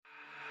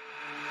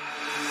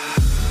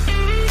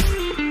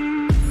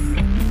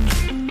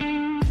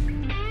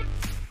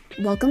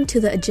Welcome to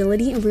the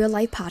Agility in Real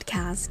Life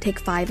podcast, Take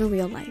 5 in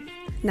Real Life.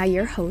 Now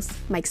your hosts,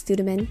 Mike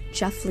Studeman,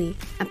 Jeff Lee,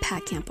 and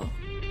Pat Campbell.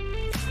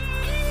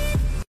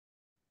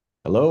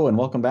 Hello, and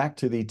welcome back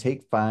to the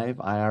Take 5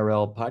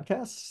 IRL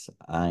podcast.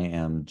 I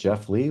am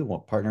Jeff Lee,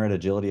 partner at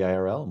Agility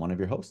IRL, and one of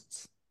your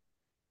hosts.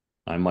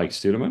 I'm Mike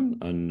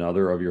Studeman,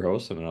 another of your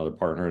hosts and another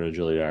partner at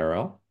Agility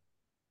IRL.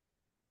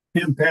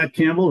 I'm Pat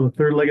Campbell, the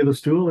third leg of the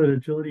stool at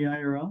Agility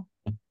IRL.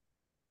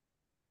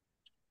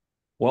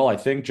 Well, I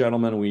think,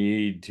 gentlemen, we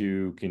need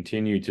to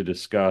continue to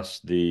discuss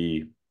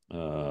the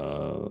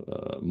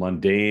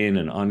mundane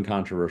and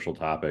uncontroversial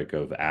topic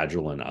of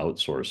Agile and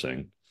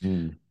outsourcing.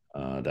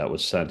 That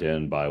was sent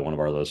in by one of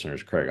our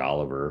listeners, Craig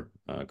Oliver.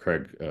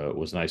 Craig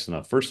was nice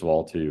enough, first of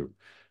all, to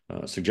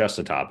suggest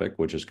a topic,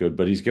 which is good,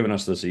 but he's given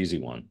us this easy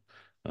one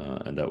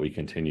and that we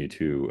continue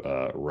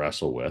to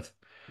wrestle with.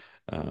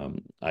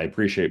 I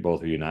appreciate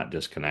both of you not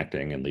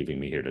disconnecting and leaving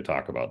me here to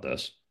talk about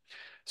this.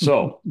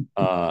 So,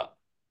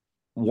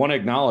 want to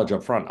acknowledge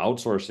up front,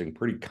 outsourcing,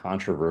 pretty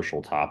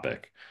controversial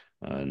topic.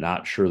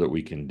 Not sure that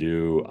we can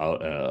do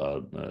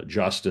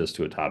justice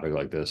to a topic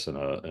like this in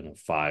a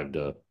 5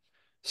 to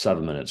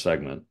 7 minute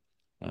segment,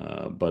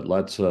 but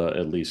let's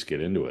at least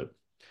get into it.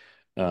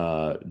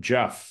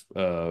 Jeff,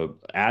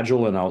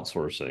 Agile and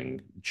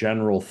outsourcing,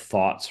 general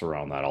thoughts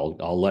around that.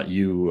 I'll let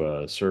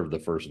you serve the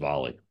first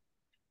volley.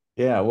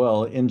 Yeah,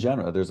 well, in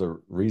general, there's a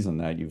reason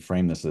that you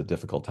frame this as a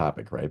difficult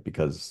topic, right?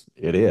 Because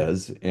it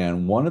is.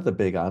 And one of the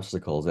big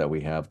obstacles that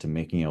we have to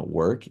making it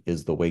work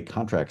is the way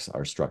contracts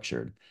are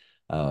structured,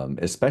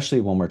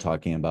 especially when we're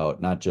talking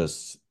about not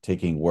just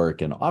taking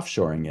work and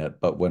offshoring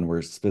it, but when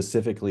we're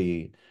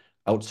specifically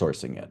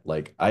outsourcing it.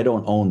 Like, I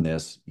don't own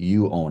this,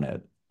 you own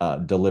it,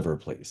 deliver,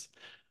 please.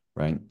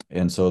 Right.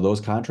 And so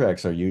those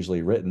contracts are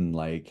usually written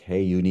like,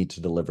 hey, you need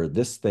to deliver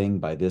this thing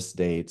by this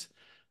date.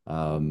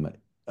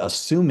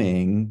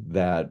 Assuming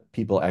that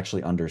people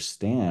actually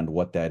understand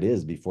what that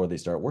is before they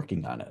start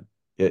working on it.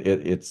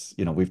 It's,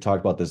 we've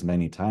talked about this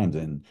many times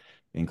in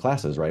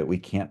classes, right? We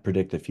can't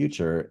predict the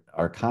future.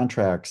 Our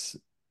contracts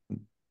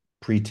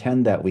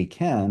pretend that we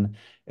can,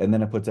 and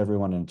then it puts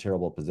everyone in a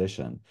terrible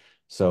position.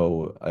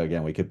 So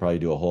again, we could probably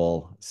do a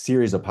whole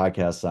series of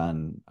podcasts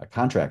on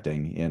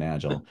contracting in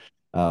Agile.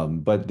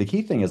 But the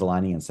key thing is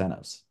aligning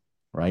incentives,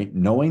 right?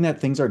 Knowing that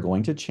things are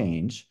going to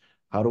change.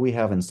 How do we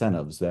have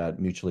incentives that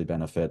mutually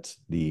benefit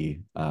the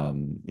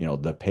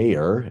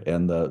payer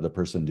and the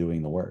person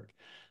doing the work?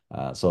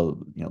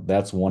 So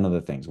that's one of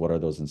the things. What are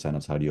those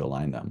incentives? How do you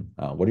align them?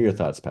 What are your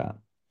thoughts, Pat?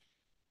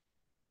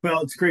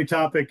 Well, it's a great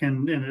topic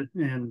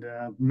and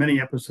many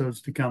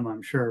episodes to come,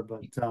 I'm sure.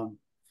 But on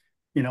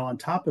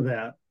top of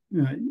that,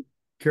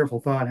 careful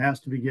thought has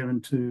to be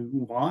given to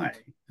why.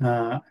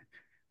 I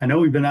know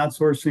we've been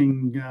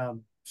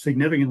outsourcing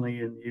significantly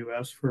in the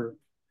U.S. for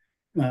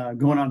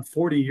going on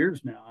 40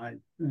 years now. I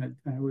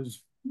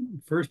was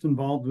first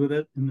involved with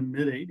it in the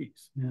mid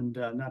 80s, and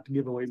not to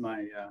give away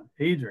my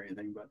age or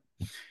anything, but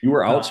you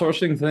were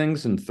outsourcing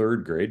things in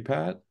third grade,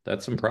 Pat.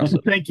 That's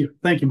impressive. Thank you,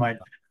 Mike.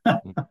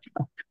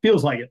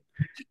 Feels like it,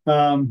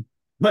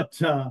 but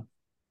the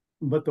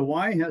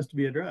why has to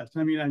be addressed.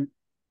 I mean,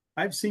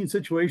 I've seen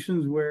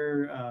situations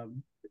where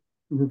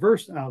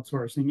reverse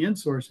outsourcing,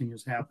 insourcing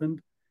has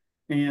happened.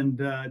 And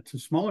to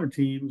smaller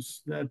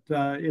teams, that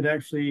it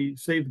actually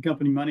saved the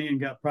company money and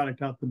got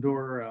product out the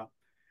door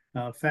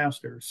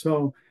faster.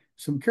 So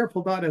some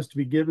careful thought has to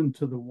be given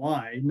to the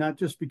why, not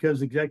just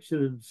because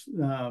executives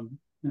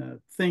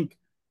think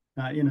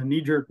in a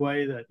knee-jerk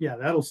way that, yeah,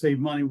 that'll save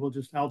money, we'll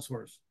just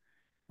outsource.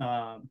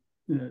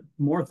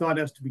 More thought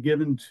has to be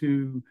given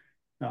to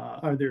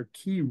are there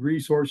key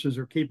resources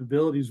or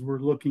capabilities we're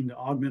looking to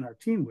augment our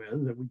team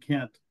with that we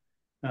can't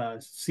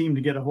seem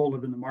to get a hold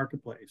of in the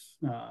marketplace?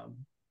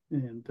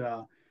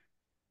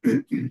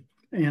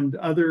 And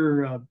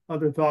other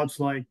thoughts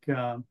like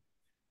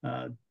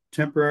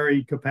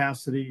temporary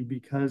capacity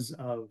because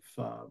of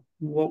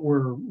what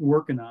we're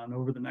working on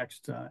over the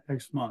next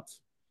X months.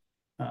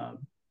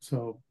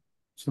 So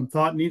some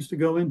thought needs to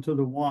go into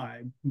the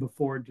why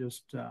before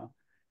just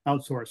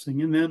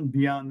outsourcing. And then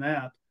beyond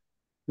that,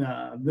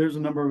 there's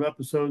a number of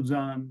episodes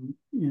on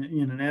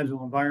in an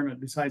Agile environment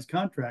besides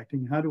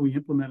contracting. How do we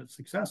implement it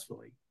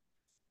successfully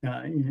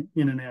in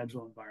an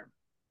Agile environment?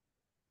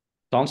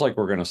 Sounds like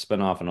we're going to spin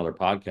off another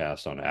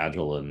podcast on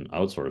Agile and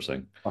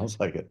outsourcing. Sounds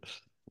like it.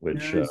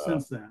 Which I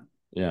sense that.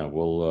 Yeah,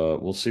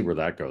 we'll see where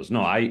that goes.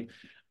 No, I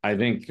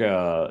think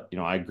I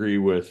agree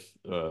with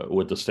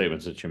the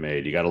statements that you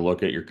made. You got to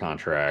look at your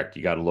contract.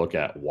 You got to look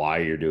at why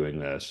you're doing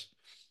this.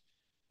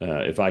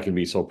 If I can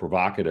be so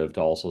provocative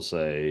to also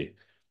say,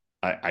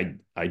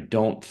 I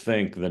don't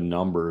think the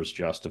numbers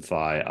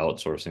justify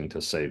outsourcing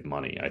to save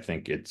money. I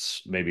think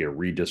it's maybe a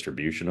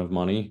redistribution of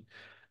money.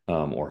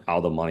 Or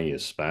how the money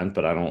is spent,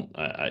 but I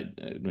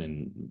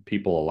mean,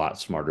 people a lot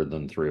smarter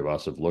than the three of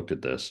us have looked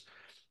at this.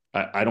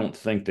 I don't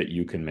think that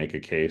you can make a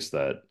case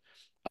that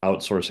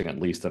outsourcing at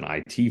least an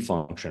IT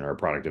function or a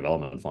product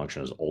development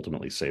function has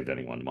ultimately saved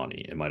anyone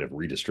money. It might have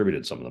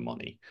redistributed some of the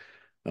money,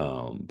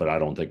 but I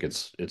don't think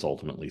it's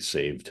ultimately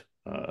saved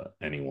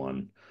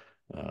anyone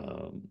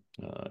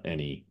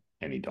any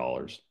any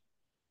dollars.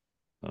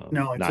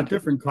 No, it's a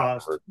different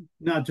cost,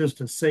 not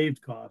just a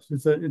saved cost.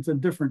 It's a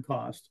different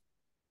cost,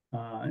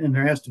 and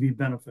there has to be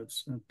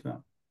benefits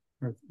that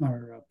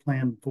are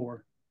planned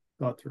for,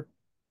 thought through.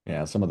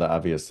 Yeah, some of the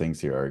obvious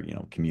things here are,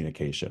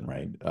 communication,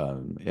 right?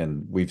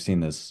 And we've seen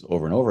this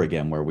over and over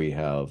again where we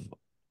have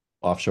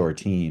offshore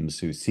teams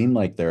who seem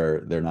like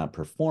they're not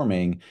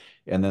performing,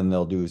 and then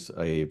they'll do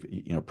a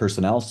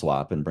personnel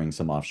swap and bring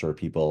some offshore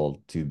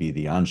people to be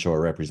the onshore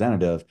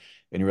representative,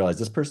 and you realize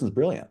this person's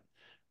brilliant,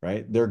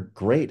 right? They're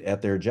great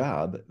at their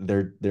job.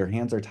 Their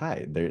hands are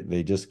tied.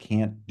 They just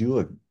can't do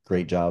a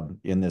great job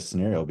in this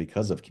scenario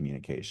because of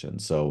communication.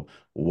 So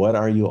what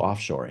are you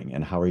offshoring,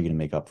 and how are you going to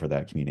make up for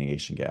that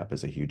communication gap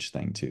is a huge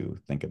thing to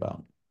think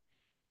about.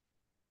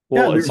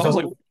 Well, it sounds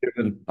like,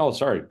 oh,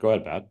 sorry, go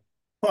ahead, Pat.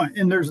 Oh,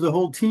 and there's the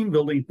whole team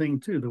building thing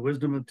too, the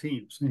wisdom of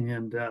teams,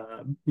 and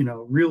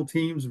real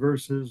teams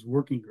versus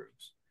working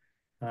groups.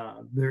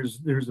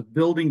 There's a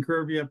building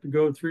curve you have to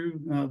go through.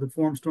 The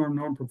form, storm,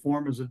 norm,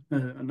 perform is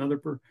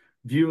another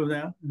view of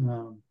that.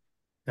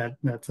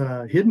 That's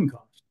a hidden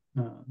cost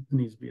that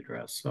needs to be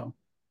addressed. So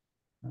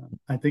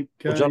I think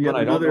well, gentlemen,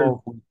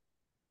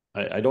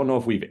 I don't know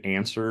if we've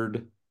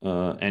answered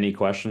any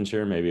questions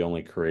here, maybe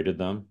only created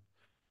them.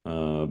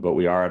 But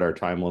we are at our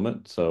time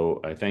limit. So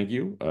I thank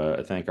you.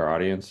 I thank our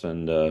audience,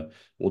 and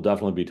we'll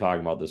definitely be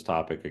talking about this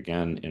topic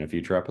again in a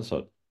future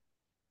episode.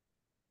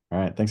 All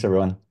right. Thanks,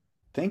 everyone.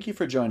 Thank you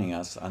for joining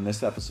us on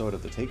this episode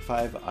of the Take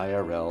 5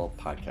 IRL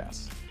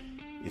podcast.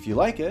 If you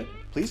like it,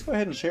 please go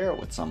ahead and share it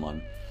with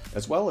someone,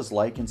 as well as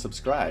like and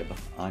subscribe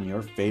on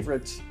your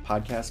favorite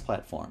podcast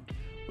platform.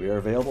 We are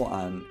available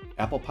on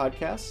Apple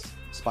Podcasts,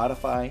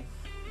 Spotify,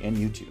 and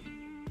YouTube.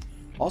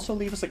 Also,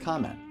 leave us a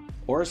comment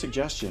or a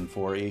suggestion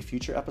for a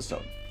future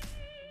episode.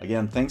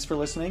 Again, thanks for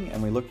listening,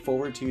 and we look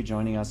forward to you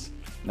joining us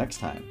next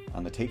time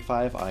on the Take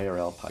 5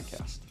 IRL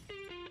podcast.